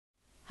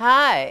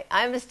Hi,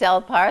 I'm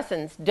Estelle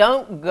Parsons.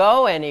 Don't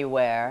go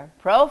anywhere.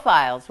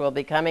 Profiles will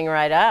be coming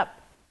right up.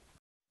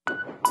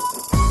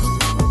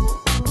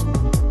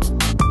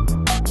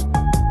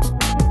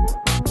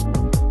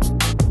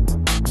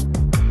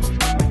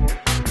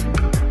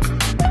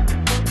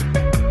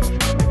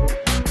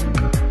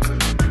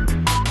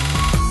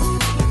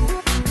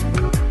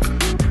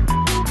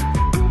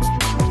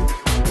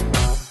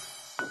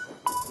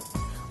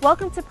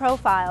 Welcome to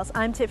Profiles.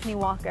 I'm Tiffany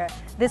Walker.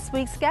 This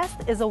week's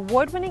guest is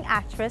award-winning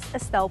actress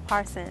Estelle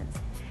Parsons.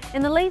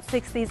 In the late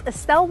 60s,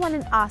 Estelle won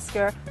an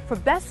Oscar for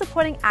Best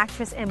Supporting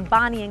Actress in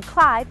Bonnie and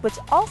Clyde, which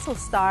also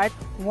starred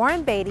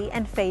Warren Beatty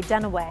and Faye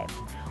Dunaway.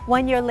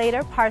 1 year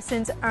later,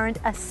 Parsons earned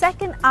a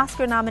second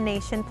Oscar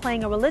nomination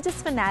playing a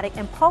religious fanatic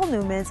in Paul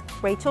Newman's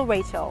Rachel,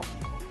 Rachel.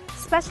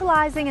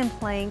 Specializing in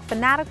playing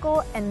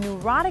fanatical and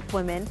neurotic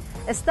women,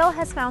 Estelle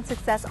has found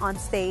success on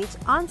stage,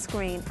 on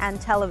screen, and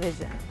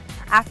television.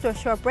 After a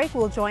short break,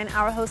 we'll join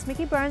our host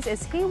Mickey Burns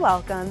as he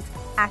welcomes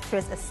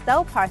actress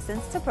Estelle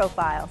Parsons to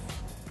Profiles.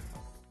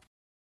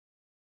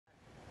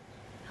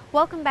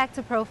 Welcome back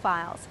to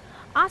Profiles.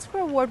 Oscar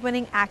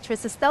award-winning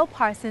actress Estelle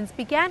Parsons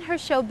began her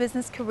show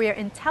business career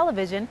in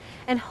television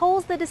and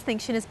holds the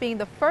distinction as being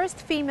the first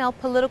female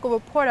political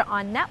reporter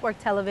on network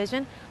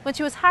television when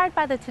she was hired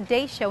by the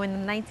Today Show in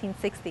the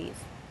 1960s.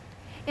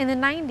 In the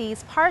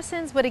 90s,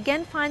 Parsons would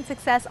again find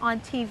success on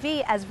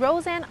TV as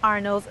Roseanne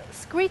Arnold's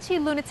screechy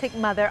lunatic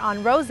mother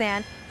on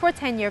Roseanne for a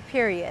 10-year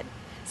period.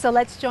 So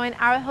let's join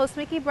our host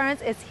Mickey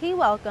Burns as he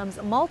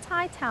welcomes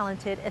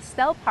multi-talented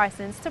Estelle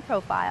Parsons to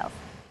Profiles.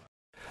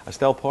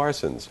 Estelle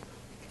Parsons.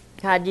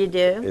 How'd you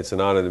do? It's an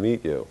honor to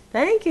meet you.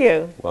 Thank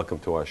you. Welcome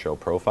to our show,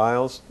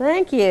 Profiles.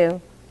 Thank you.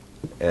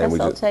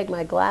 And I'll take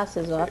my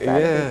glasses off.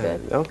 That'd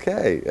be good.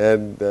 Okay.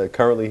 And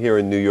currently here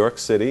in New York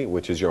City,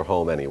 which is your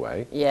home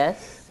anyway.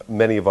 Yes.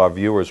 Many of our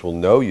viewers will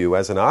know you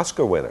as an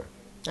Oscar winner.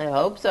 I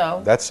hope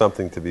so. That's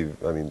something to be,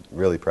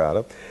 really proud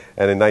of.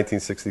 And in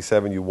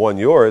 1967, you won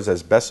yours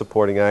as Best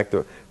Supporting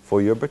Actor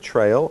for your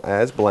portrayal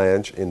as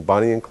Blanche in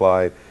Bonnie and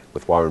Clyde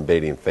with Warren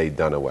Beatty and Faye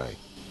Dunaway.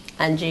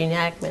 And Gene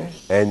Hackman.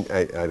 And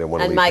I don't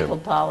want to leave Michael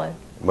him. Pollard.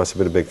 Must have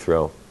been a big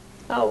thrill.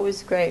 Oh, it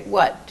was great.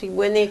 What, to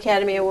win the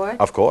Academy Award?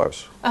 Of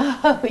course.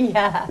 Oh,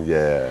 yeah.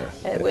 Yeah.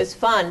 It was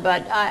fun,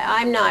 but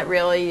I'm not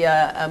really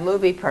a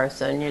movie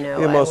person, you know.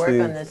 Yeah, I work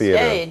on the theater.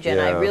 stage,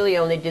 and I really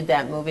only did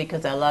that movie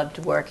because I loved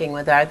working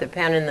with Arthur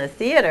Penn in the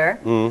theater.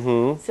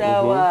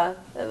 So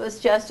it was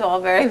just all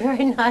very,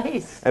 very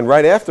nice. And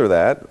right after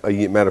that,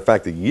 matter of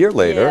fact, a year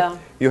later,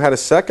 you had a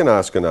second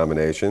Oscar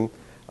nomination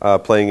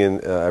playing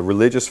in a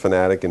religious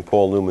fanatic in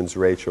Paul Newman's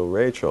Rachel,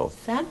 Rachel.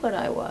 Is that what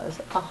I was?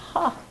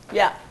 Aha.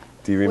 Yeah.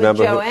 Do you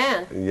remember? With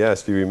Joanne.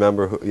 Yes. Do you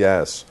remember who?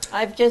 Yes.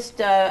 I'm just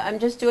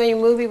doing a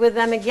movie with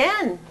them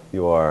again.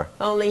 You are.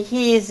 Only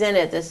he's in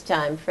it this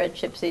time. Fred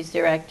Chipsey's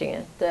directing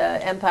it.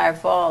 Empire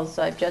Falls.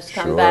 I've just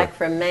come back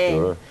from Maine.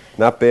 Sure.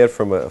 Not bad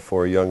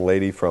for a young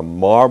lady from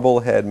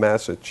Marblehead,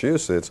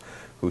 Massachusetts,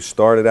 who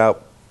started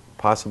out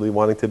possibly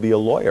wanting to be a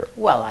lawyer.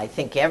 Well, I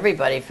think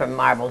everybody from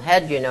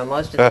Marblehead, you know,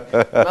 most of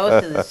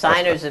the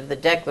signers of the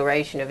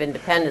Declaration of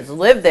Independence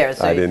live there.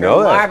 So I didn't if know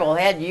you're that.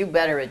 Marblehead, you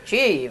better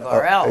achieve,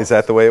 or else. Is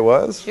that the way it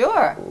was?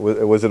 Sure.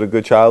 Was it a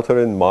good childhood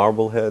in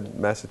Marblehead,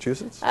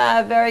 Massachusetts?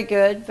 Very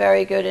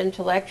good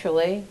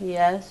intellectually.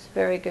 Yes,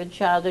 very good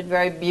childhood.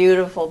 Very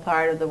beautiful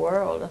part of the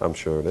world. I'm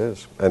sure it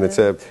is. And it's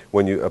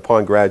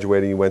upon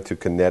graduating, you went to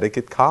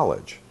Connecticut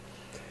College.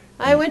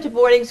 I went to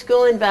boarding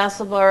school in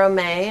Vassalboro,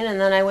 Maine, and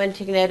then I went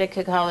to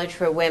Connecticut College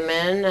for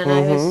Women, and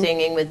I was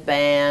singing with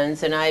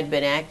bands, and I'd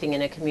been acting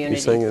in a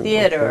community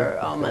theater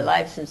all my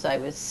life since I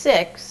was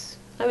 6.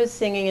 I was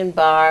singing in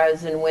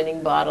bars and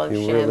winning a bottle of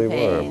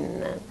champagne,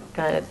 and that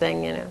kind of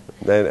thing, you know.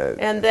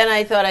 And then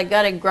I thought, I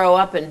got to grow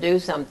up and do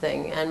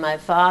something, and my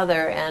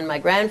father and my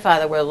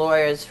grandfather were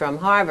lawyers from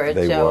Harvard,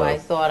 I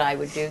thought I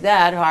would do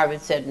that. Harvard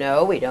said,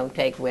 no, we don't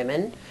take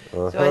women.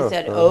 So I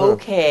said,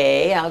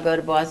 okay, I'll go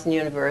to Boston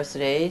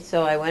University.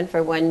 So I went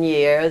for 1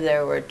 year.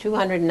 There were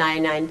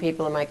 299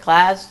 people in my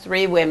class,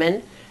 3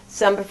 women.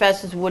 Some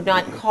professors would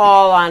not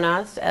call on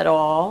us at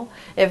all.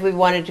 If we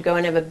wanted to go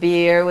and have a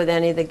beer with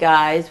any of the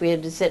guys, we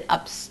had to sit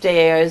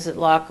upstairs at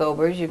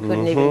Lockover's. You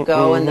couldn't even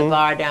go in the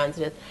bar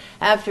downstairs.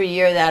 After a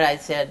year of that, I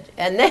said,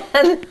 and then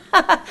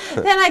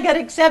then I got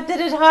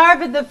accepted at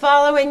Harvard the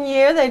following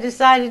year. They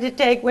decided to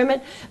take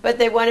women, but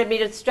they wanted me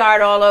to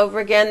start all over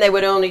again. They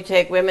would only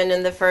take women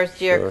in the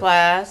first year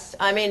class.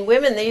 I mean,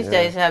 women these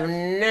days have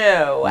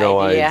no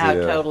idea how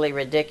totally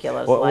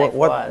ridiculous life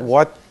was.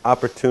 What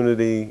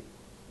opportunity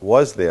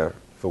was there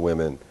for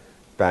women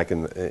back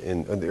in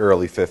the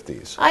early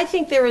 50s? I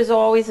think there is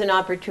always an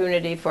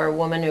opportunity for a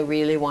woman who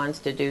really wants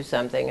to do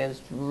something, who's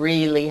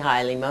really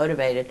highly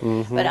motivated.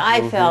 But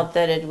I felt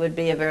that it would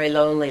be a very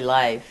lonely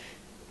life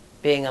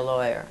being a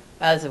lawyer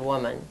as a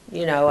woman.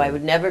 You know, I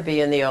would never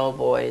be in the old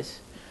boys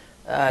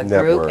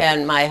group.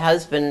 And my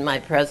husband, my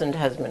present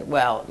husband,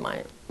 well,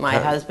 my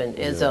husband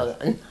is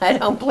I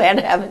don't plan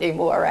to have any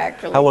more,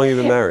 actually. How long have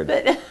you been married?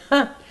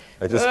 But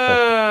I just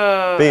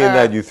being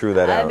that you threw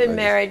that out. I've been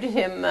married to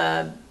him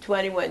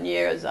 21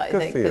 years, I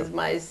think, because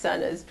my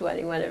son is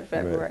 21 in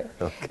February.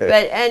 Right. Okay.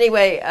 But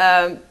anyway,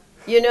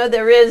 you know,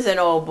 there is an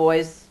old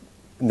boys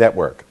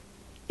network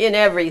in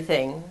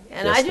everything.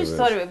 And yes, I just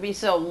thought it would be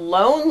so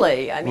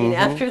lonely. I mean,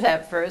 after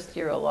that first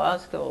year of law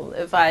school,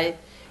 if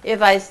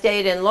I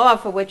stayed in law,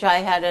 for which I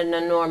had an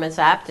enormous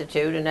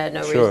aptitude and had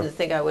no reason to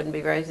think I wouldn't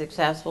be very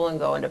successful, and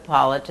go into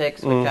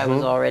politics, which I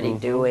was already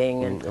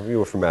doing, and you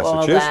were from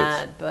Massachusetts. All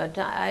that. But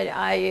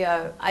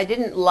I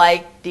didn't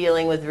like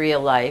dealing with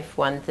real life,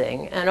 one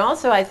thing, and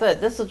also I thought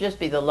this will just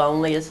be the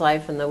loneliest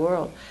life in the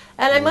world.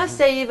 And I must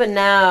say, even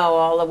now,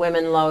 all the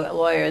women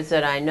lawyers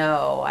that I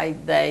know, I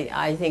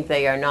think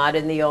they are not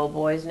in the old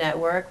boys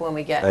network when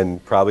we get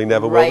and probably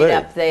never right will be.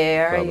 up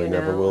there. Probably you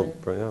never know, will.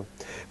 Yeah.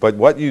 But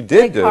what you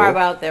did they carve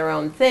out their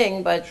own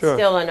thing, but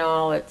still in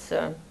all, it's.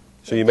 So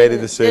you made a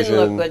decision.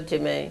 Didn't look good to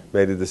me.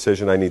 Made a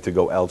decision. I need to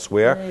go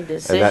elsewhere. Made a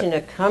decision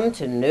to come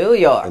to New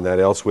York. And that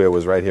elsewhere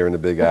was right here in the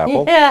Big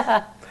Apple.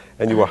 Yeah.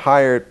 And you were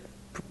hired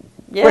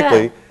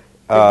quickly.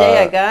 The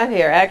day I got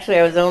here. Actually,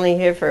 I was only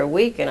here for a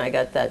week, and I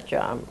got that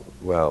job.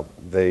 Well,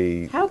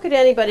 How could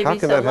anybody be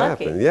so lucky? How can that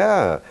happen?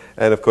 Yeah.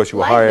 And of course, you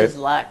were Life hired. Is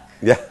luck.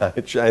 Yeah,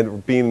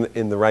 and being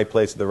in the right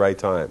place at the right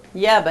time.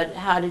 Yeah, but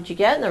how did you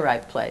get in the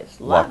right place?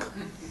 Luck.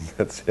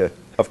 That's it.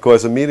 Of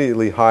course,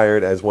 immediately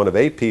hired as one of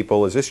 8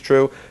 people, is this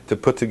true, to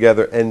put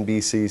together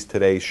NBC's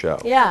Today Show?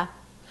 Yeah.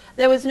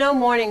 There was no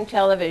morning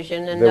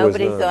television, and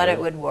nobody thought it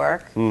would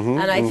work. And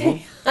I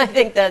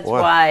think that's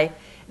why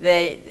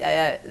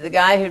the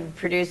guy who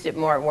produced it,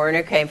 Mort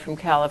Werner, came from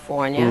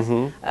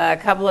California. A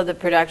couple of the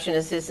production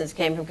assistants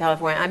came from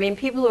California. I mean,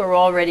 people who were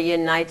already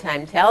in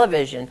nighttime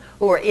television,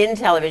 who were in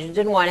television,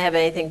 didn't want to have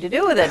anything to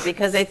do with it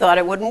because they thought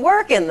it wouldn't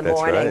work in the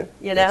morning. Right.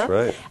 You know? That's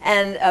right.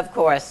 And of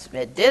course,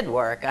 it did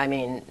work. I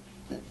mean.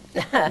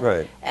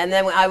 Right. And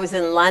then I was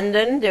in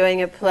London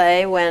doing a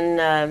play when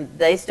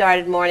they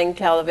started morning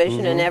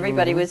television, and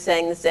everybody was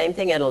saying the same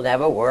thing. It'll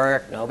never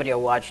work. Nobody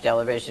will watch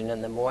television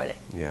in the morning.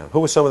 Yeah. Who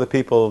were some of the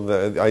people?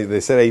 They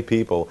said 8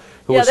 people.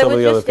 Who were some of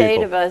the other people? Yeah,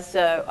 there were just 8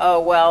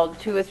 of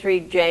us. 2 or 3.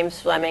 James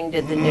Fleming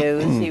did the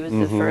news. He was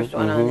the first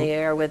one on the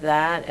air with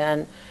that.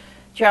 And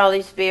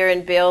Charlie Spear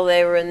and Bill,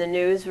 they were in the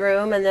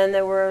newsroom. And then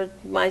there were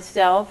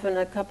myself and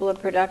a couple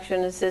of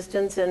production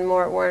assistants and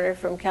Mort Werner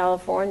from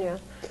California.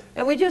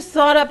 And we just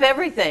thought up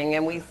everything,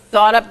 and we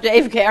thought up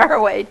Dave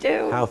Garroway,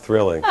 too. How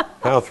thrilling.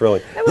 How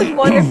thrilling. It was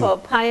wonderful.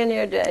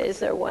 Pioneer days.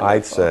 They're wonderful.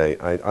 I'd say.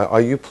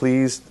 Are you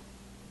pleased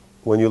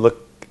when you look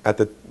at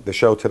the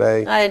show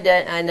today?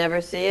 I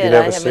never see it.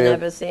 I have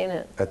never seen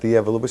it. At the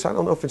evolution. I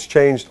don't know if it's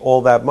changed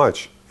all that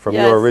much from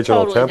your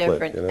original totally template.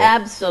 Different. You know?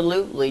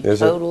 Absolutely,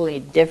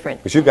 totally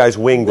different. Because you guys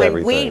winged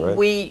everything,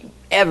 right?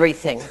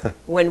 Everything.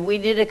 When we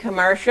did a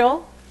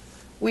commercial,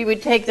 we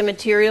would take the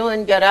material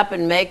and get up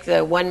and make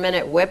the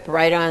 1-minute whip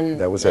right on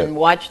and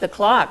watch the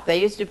clock.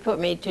 They used to put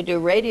me to do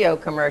radio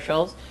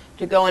commercials,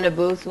 to go in a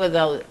booth with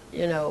a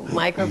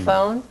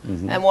microphone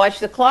and watch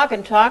the clock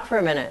and talk for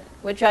a minute,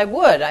 which I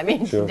would. I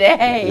mean,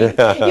 today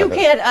you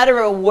can't utter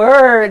a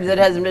word that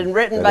has been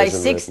written by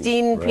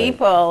 16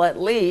 people at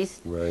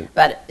least. Right.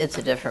 But it's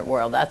a different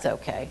world. That's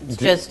okay. It's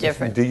just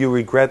different. Do you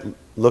regret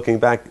looking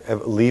back,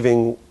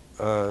 leaving?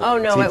 Oh,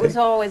 no, TV? It was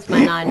always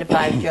my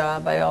 9-to-5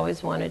 job. I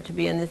always wanted to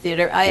be in the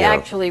theater. I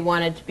actually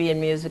wanted to be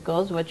in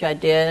musicals, which I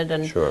did.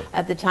 And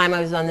at the time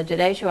I was on the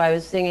Today Show, I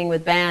was singing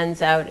with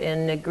bands out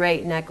in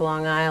Great Neck,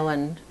 Long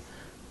Island,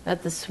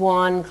 at the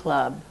Swan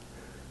Club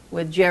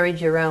with Jerry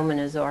Jerome and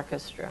his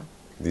orchestra.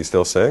 Do you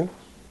still sing?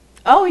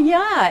 Oh,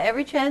 yeah,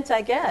 every chance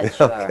I get,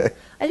 sure. Okay.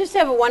 I just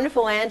have a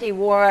wonderful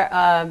anti-war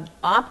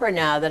opera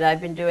now that I've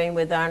been doing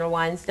with Arnold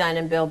Weinstein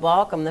and Bill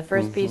Balcom. The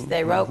first piece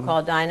they wrote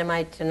called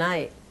Dynamite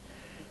Tonight,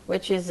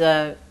 which is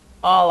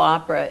all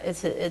opera.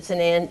 It's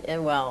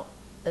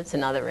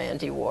another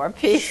anti-war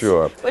piece,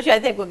 which I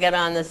think we'll get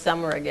on this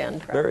summer again,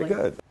 probably. Very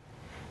good.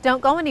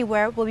 Don't go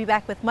anywhere. We'll be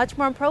back with much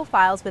more on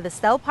Profiles with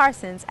Estelle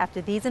Parsons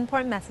after these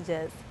important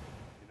messages.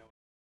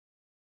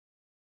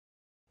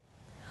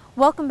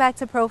 Welcome back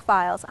to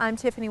Profiles. I'm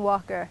Tiffany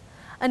Walker.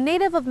 A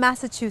native of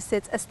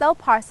Massachusetts, Estelle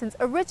Parsons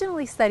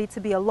originally studied to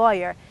be a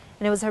lawyer,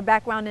 and it was her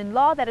background in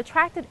law that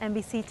attracted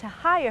NBC to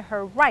hire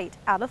her right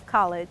out of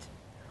college.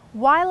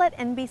 While at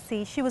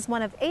NBC, she was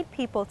one of 8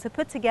 people to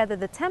put together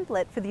the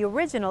template for the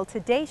original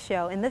Today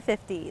Show in the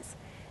 50s.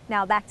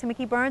 Now back to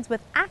Mickey Burns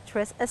with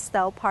actress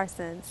Estelle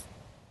Parsons.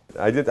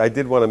 I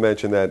did want to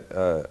mention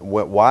that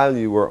while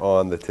you were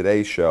on the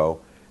Today Show,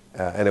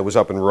 and it was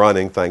up and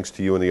running thanks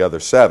to you and the other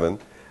 7,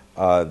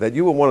 that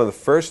you were one of the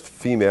first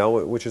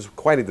female, which is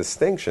quite a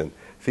distinction,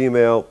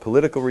 female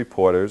political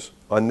reporters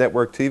on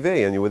network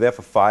TV, and you were there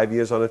for 5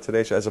 years on a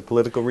Today Show as a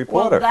political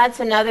reporter. Well,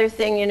 that's another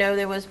thing,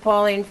 there was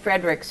Pauline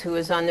Fredericks, who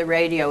was on the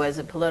radio as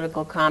a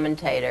political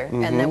commentator,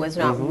 and there was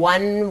not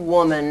one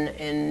woman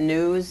in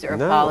news or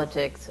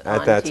politics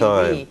on that TV.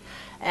 Time.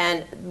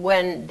 And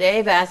when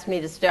Dave asked me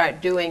to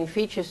start doing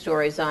feature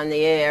stories on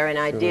the air, and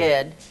I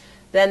did,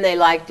 then they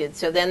liked it.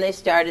 So then they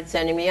started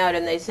sending me out,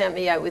 and they sent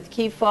me out with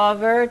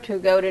Kefauver to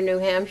go to New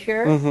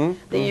Hampshire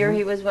the year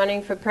he was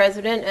running for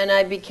president, and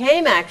I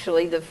became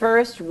actually the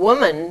first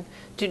woman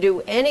to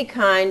do any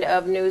kind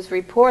of news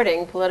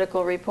reporting,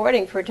 political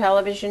reporting for a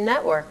television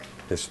network.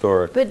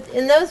 Historic. But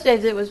in those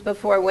days, it was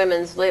before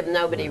women's lib.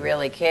 Nobody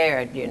really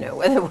cared, you know,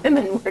 whether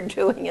women were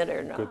doing it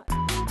or not.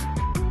 Good.